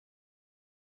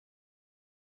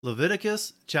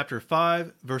Leviticus chapter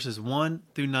 5, verses 1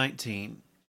 through 19.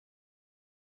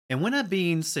 And when a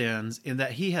being sins in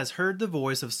that he has heard the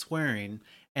voice of swearing,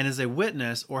 and is a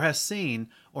witness, or has seen,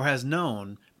 or has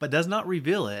known, but does not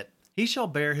reveal it, he shall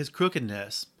bear his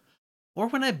crookedness. Or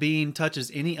when a being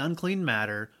touches any unclean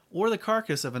matter, or the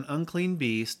carcass of an unclean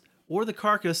beast, or the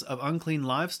carcass of unclean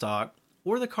livestock,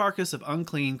 or the carcass of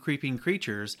unclean creeping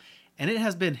creatures, and it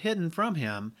has been hidden from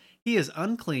him, he is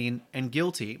unclean and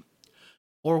guilty.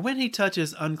 Or when he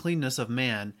touches uncleanness of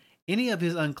man, any of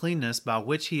his uncleanness by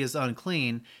which he is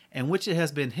unclean, and which it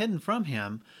has been hidden from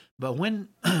him, but when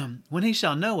when he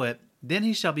shall know it, then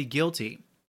he shall be guilty.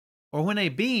 Or when a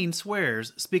being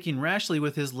swears, speaking rashly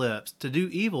with his lips, to do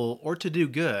evil or to do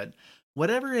good,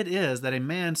 whatever it is that a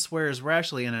man swears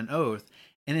rashly in an oath,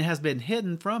 and it has been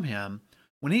hidden from him,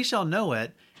 when he shall know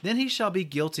it, then he shall be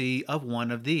guilty of one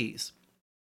of these.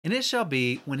 And it shall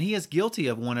be, when he is guilty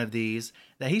of one of these,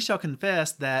 that he shall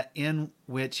confess that in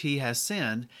which he has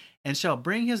sinned, and shall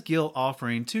bring his guilt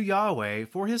offering to Yahweh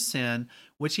for his sin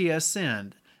which he has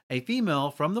sinned, a female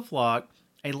from the flock,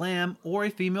 a lamb or a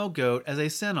female goat as a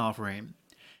sin offering.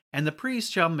 And the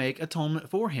priest shall make atonement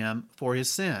for him for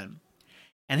his sin.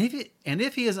 And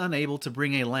if he is unable to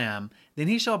bring a lamb, then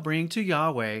he shall bring to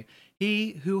Yahweh,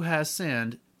 he who has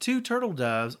sinned, 2 turtle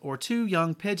doves or 2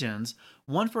 young pigeons,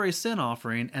 one for a sin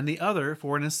offering and the other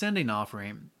for an ascending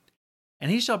offering.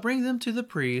 And he shall bring them to the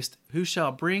priest, who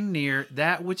shall bring near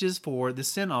that which is for the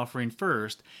sin offering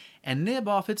first, and nib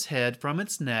off its head from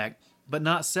its neck, but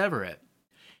not sever it.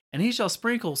 And he shall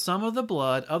sprinkle some of the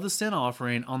blood of the sin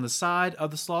offering on the side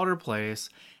of the slaughter place,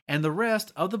 and the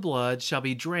rest of the blood shall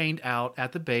be drained out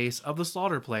at the base of the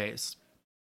slaughter place.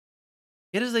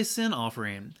 It is a sin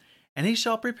offering. And he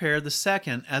shall prepare the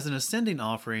second as an ascending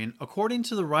offering according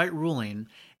to the right ruling,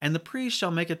 and the priest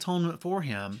shall make atonement for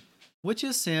him, which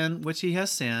is sin which he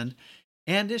has sinned,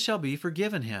 and it shall be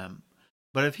forgiven him.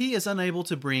 But if he is unable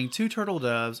to bring 2 turtle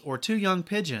doves or 2 young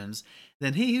pigeons,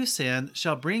 then he who sinned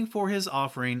shall bring for his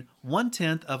offering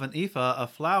 1/10 of an ephah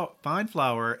of fine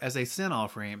flour as a sin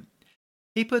offering.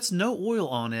 He puts no oil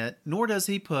on it, nor does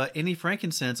he put any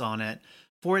frankincense on it,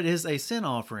 for it is a sin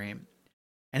offering.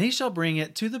 And he shall bring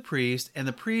it to the priest, and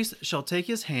the priest shall take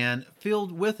his hand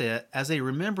filled with it as a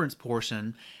remembrance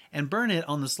portion, and burn it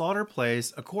on the slaughter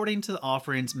place according to the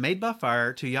offerings made by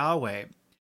fire to Yahweh.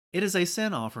 It is a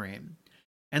sin offering.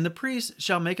 And the priest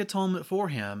shall make atonement for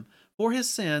him, for his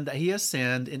sin that he has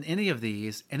sinned in any of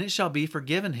these, and it shall be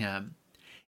forgiven him.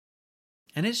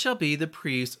 And it shall be the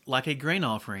priest like a grain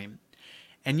offering.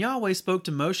 And Yahweh spoke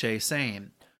to Moshe,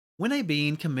 saying, when a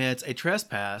being commits a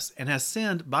trespass and has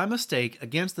sinned by mistake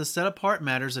against the set-apart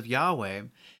matters of Yahweh,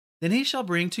 then he shall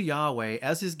bring to Yahweh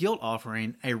as his guilt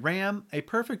offering a ram, a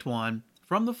perfect one,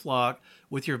 from the flock,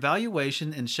 with your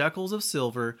valuation in shekels of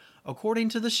silver, according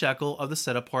to the shekel of the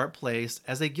set-apart place,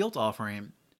 as a guilt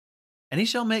offering. And he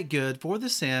shall make good for the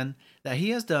sin that he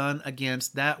has done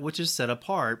against that which is set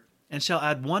apart, and shall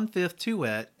add 1/5 to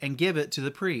it, and give it to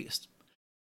the priest.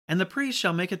 And the priest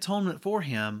shall make atonement for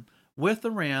him with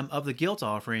the ram of the guilt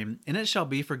offering, and it shall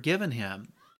be forgiven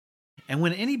him. And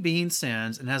when any being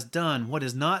sins and has done what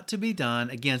is not to be done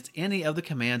against any of the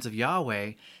commands of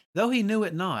Yahweh, though he knew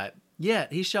it not,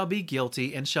 yet he shall be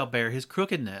guilty and shall bear his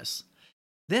crookedness.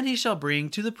 Then he shall bring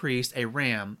to the priest a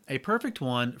ram, a perfect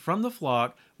one, from the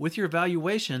flock, with your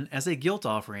valuation as a guilt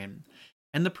offering.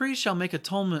 And the priest shall make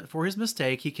atonement for his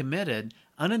mistake he committed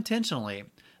unintentionally,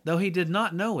 though he did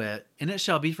not know it, and it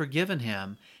shall be forgiven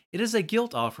him. It is a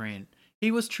guilt offering.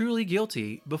 He was truly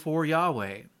guilty before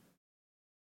Yahweh.